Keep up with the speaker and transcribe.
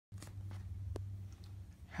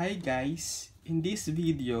Hi guys, in this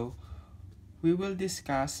video, we will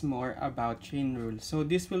discuss more about chain rule. So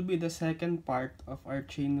this will be the second part of our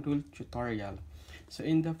chain rule tutorial. So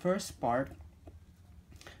in the first part,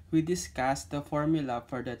 we discussed the formula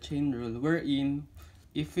for the chain rule wherein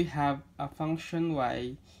if we have a function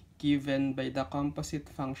y given by the composite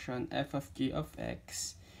function f of g of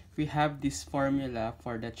x, we have this formula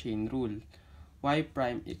for the chain rule. Y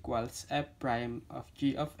prime equals f prime of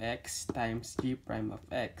g of x times g prime of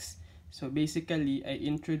x. So basically, I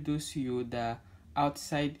introduce you the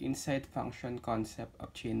outside-inside function concept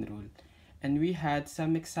of chain rule. And we had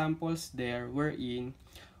some examples there wherein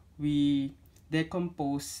we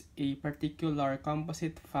decompose a particular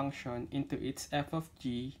composite function into its f of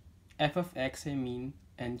x, and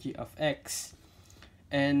g of x.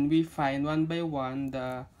 And we find one by one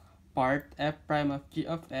the part f prime of g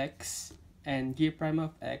of x and g prime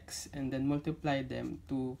of x, and then multiply them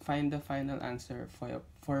to find the final answer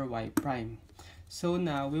for y prime. So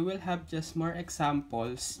now we will have just more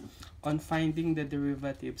examples on finding the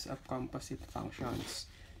derivatives of composite functions.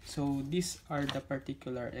 So these are the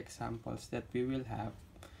particular examples that we will have.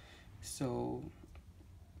 So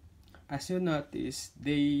as you notice,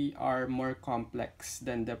 they are more complex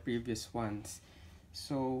than the previous ones.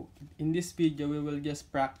 So in this video, we will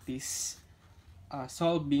just practice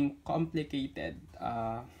solving complicated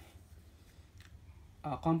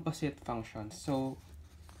composite functions. So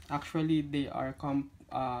actually, they are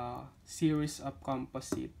series of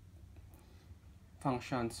composite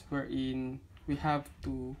functions wherein we have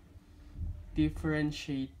to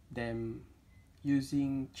differentiate them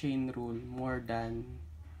using chain rule more than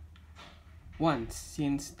once,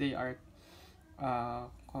 since they are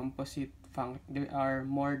there are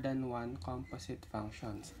more than one composite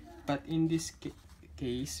functions. But in this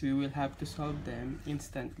case, we will have to solve them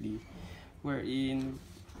instantly, wherein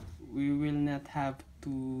we will not have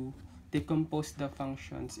to decompose the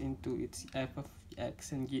functions into its f of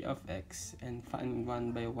x and g of x and find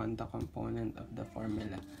one by one the component of the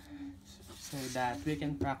formula, so that we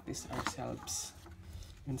can practice ourselves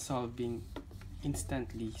in solving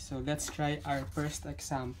instantly. So let's try our first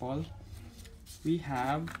example. We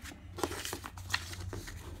have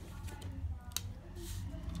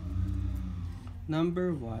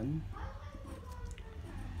number 1,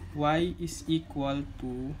 y is equal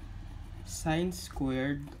to sine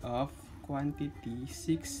squared of quantity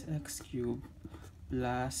 6x cubed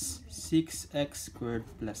plus 6x squared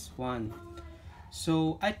plus 1.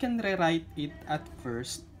 So I can rewrite it at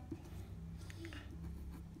first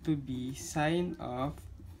to be sine of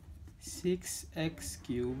 6x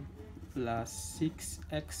cubed plus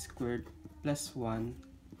 6x squared plus 1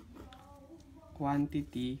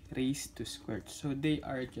 quantity raised to squared. So they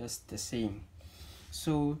are just the same.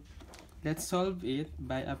 So let's solve it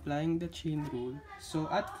by applying the chain rule. So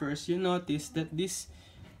at first, you notice that this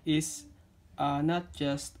is not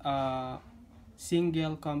just a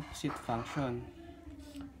single composite function,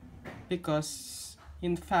 because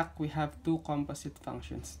in fact we have two composite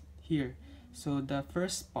functions here. So the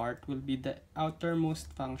first part will be the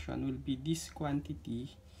outermost function will be this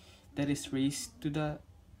quantity that is raised to the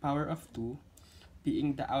power of 2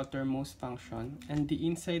 being the outermost function, and the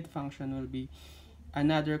inside function will be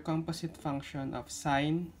another composite function of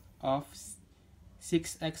sine of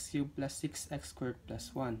 6x cubed plus 6x squared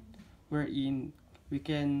plus 1, wherein we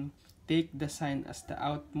can take the sine as the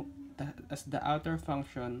outer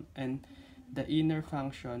function, and the inner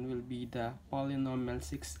function will be the polynomial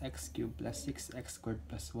 6x cubed plus 6x squared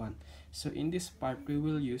plus 1. So in this part, we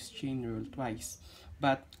will use chain rule twice.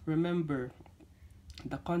 But remember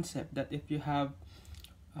the concept that if you have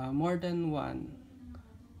more than one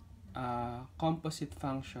composite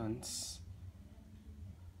functions,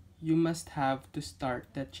 you must have to start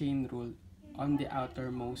the chain rule on the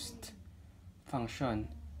outermost function.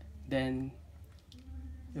 Then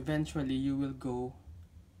eventually you will go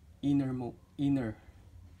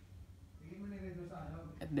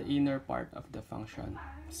at the inner part of the function.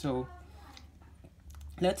 So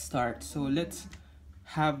let's start. So let's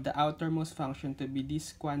have the outermost function to be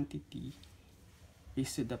this quantity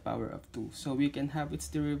raised to the power of 2. So we can have its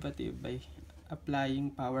derivative by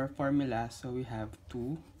applying power formula. So we have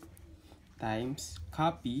 2 times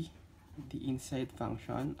copy the inside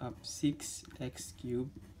function of 6x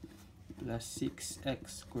cubed plus 6x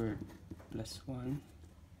squared plus 1,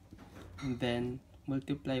 and then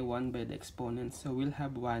multiply 1 by the exponent. So we'll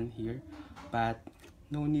have 1 here, but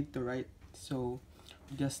no need to write, so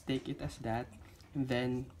just take it as that, and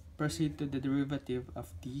then proceed to the derivative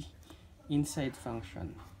of the inside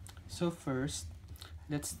function. So first,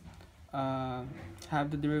 let's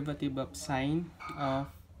have the derivative of sine of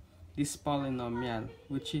this polynomial,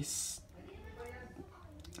 which is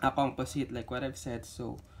a composite like what I've said.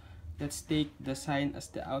 So let's take the sine as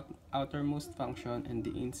the outermost function and the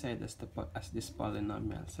inside as this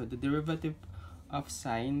polynomial. So the derivative of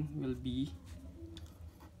sine will be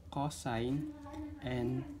cosine,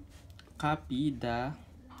 and copy the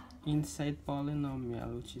inside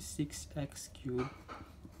polynomial, which is 6x cubed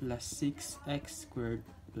plus 6x squared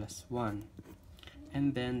plus 1.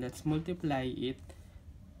 And then let's multiply it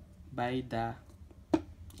by the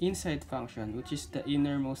inside function, which is the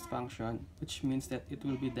innermost function, which means that it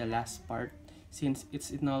will be the last part since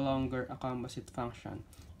it's no longer a composite function.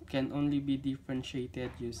 It can only be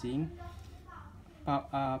differentiated using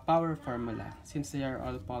power formula since they are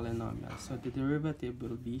all polynomials. So the derivative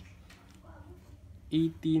will be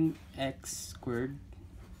 18x squared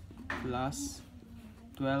plus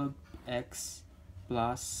 12x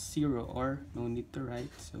plus 0, or no need to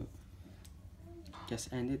write, so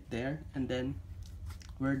just end it there, and then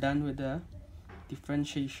we're done with the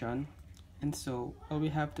differentiation. And so all we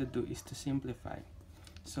have to do is to simplify.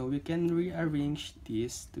 So we can rearrange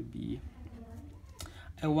this to be,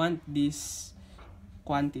 I want this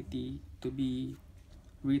quantity to be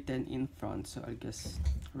written in front, so I'll just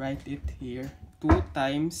write it here. 2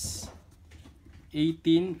 times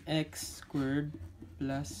 18x squared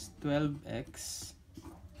plus 12x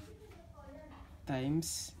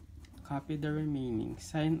times, copy the remaining,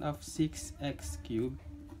 sine of 6x cubed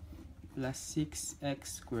plus 6x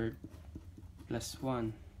squared plus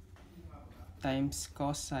 1 times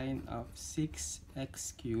cosine of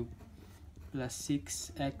 6x cubed plus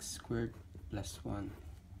 6x squared plus 1.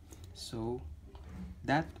 So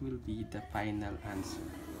that will be the final answer.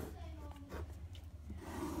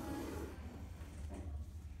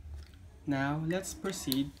 Now let's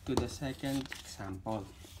proceed to the second example.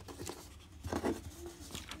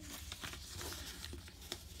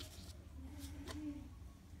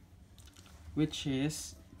 Which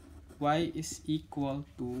is y is equal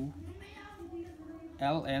to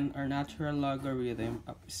ln, or natural logarithm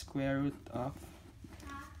of square root of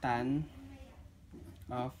tan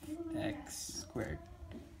of x squared.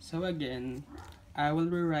 So again, I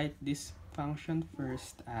will rewrite this function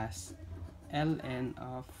first as ln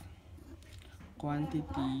of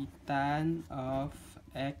quantity tan of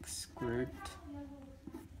x squared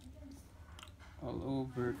all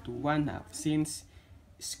over to 1/2, since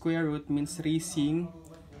square root means raising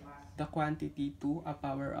the quantity to a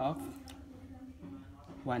power of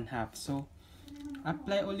 1/2. So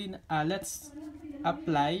apply only, let's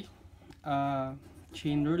apply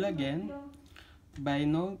chain rule again by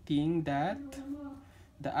noting that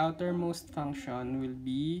the outermost function will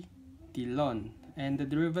be the ln, and the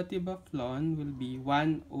derivative of ln will be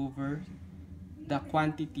 1 over the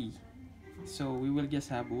quantity. So we will just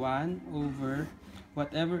have 1 over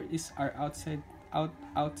whatever is our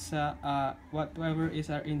whatever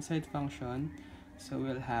is our inside function. So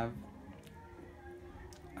we'll have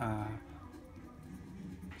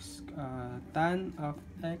tan of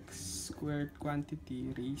x squared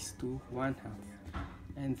quantity raised to 1/2,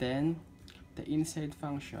 and then the inside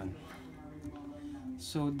function.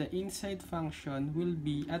 So the inside function will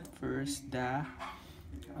be at first the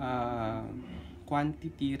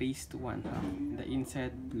quantity raised to 1/2. The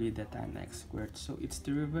inside will be the tan x squared. So its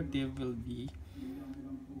derivative will be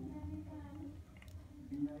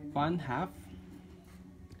 1/2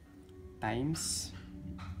 times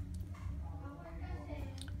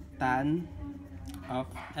tan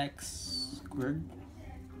of x squared,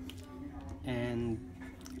 and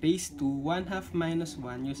raised to 1/2 minus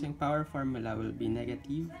 1 using power formula will be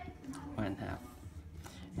negative 1/2.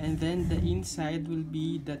 And then the inside will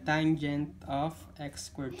be the tangent of x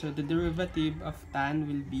squared. So the derivative of tan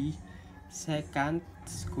will be secant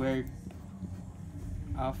squared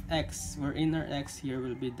of x, wherein our x here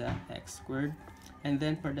will be the x squared. And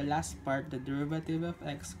then for the last part, the derivative of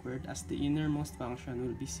x squared as the innermost function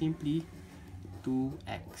will be simply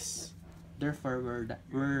 2x. Therefore,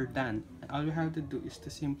 we're done. All we have to do is to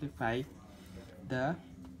simplify the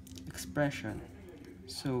expression.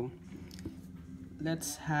 So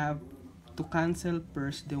let's have to cancel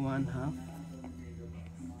first the 1/2,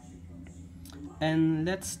 and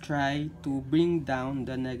let's try to bring down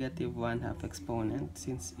the negative 1/2 exponent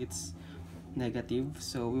since it's negative.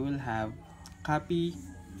 So we will have, copy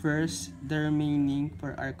first the remaining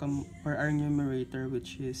for our numerator,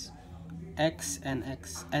 which is x and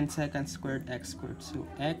secant squared x squared. So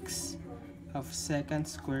x of secant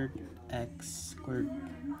squared x squared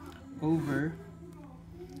over,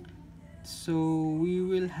 so we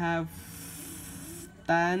will have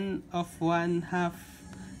tan of 1/2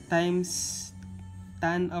 times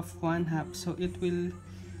tan of 1/2. So it will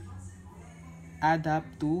add up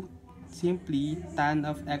to simply tan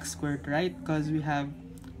of x squared, right? Because we have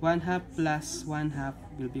 1/2 plus 1/2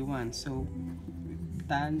 will be 1. So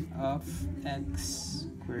tan of x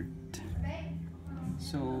squared.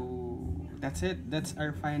 So that's it. That's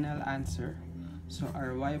our final answer. So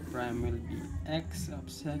our y prime will be x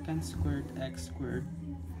of secant squared x squared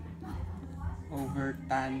over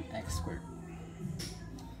tan x squared.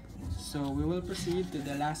 So we will proceed to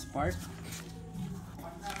the last part.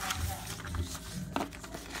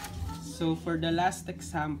 So for the last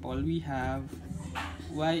example, we have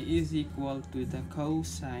y is equal to the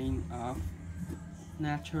cosine of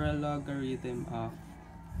natural logarithm of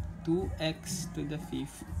 2x to the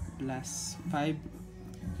fifth plus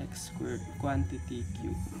 5x squared quantity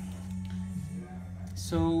cubed.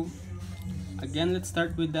 So again, let's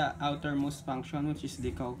start with the outermost function, which is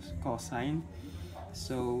the cosine.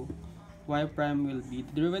 So y prime will be,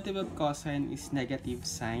 the derivative of cosine is negative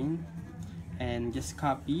sign, and just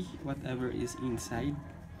copy whatever is inside.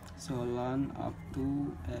 So ln of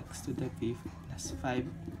 2x to the fifth plus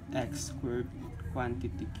 5x squared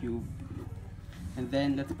quantity cubed. And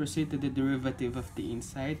then let's proceed to the derivative of the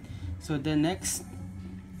inside. So the next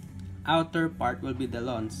outer part will be the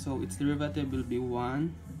ln. So its derivative will be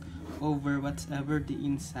 1 over whatever the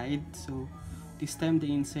inside. So this time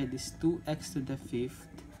the inside is 2x to the fifth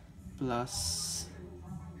plus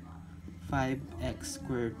 5x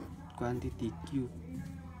squared quantity cubed.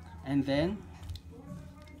 And then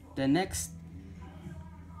the next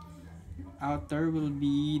outer will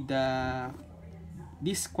be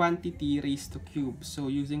this quantity raised to cube. So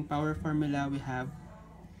using power formula, we have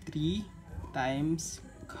 3 times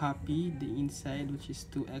copy the inside, which is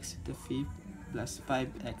 2x to the fifth plus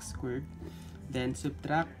 5x squared. Then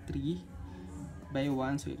subtract 3 by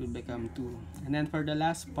 1, so it will become 2. And then for the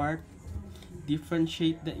last part,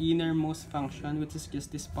 differentiate the innermost function, which is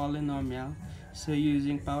just this polynomial. So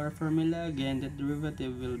using power formula again, the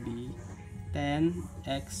derivative will be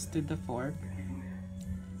 10x to the fourth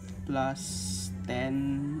plus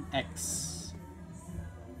 10x.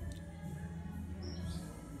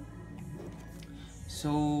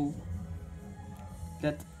 So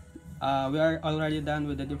that we are already done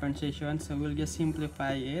with the differentiation, so we'll just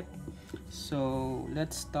simplify it. So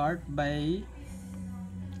let's start by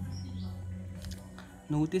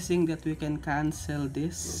noticing that we can cancel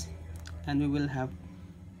this, and we will have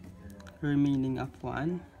remaining of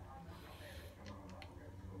 1.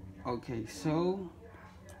 Okay, so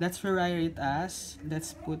let's rewrite it as,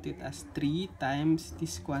 let's put it as 3 times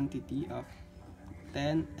this quantity of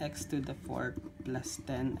 10x to the fourth plus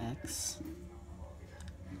 10x,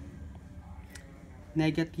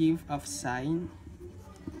 negative of sign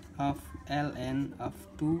of ln of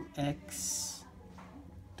 2x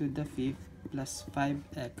to the fifth plus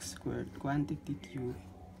 5x squared quantity cubed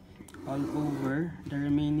all over the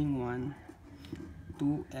remaining one,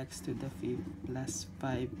 2x to the fifth plus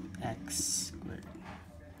 5x squared.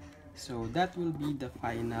 So that will be the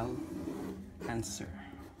final answer.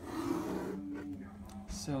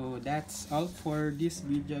 So that's all for this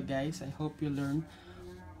video, guys. I hope you learned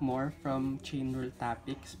more from chain rule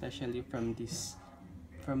topic, especially from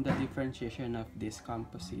the differentiation of these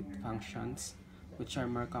composite functions, which are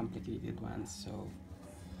more complicated ones. So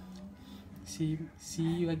see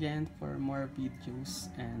you again for more videos,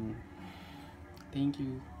 and thank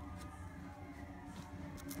you.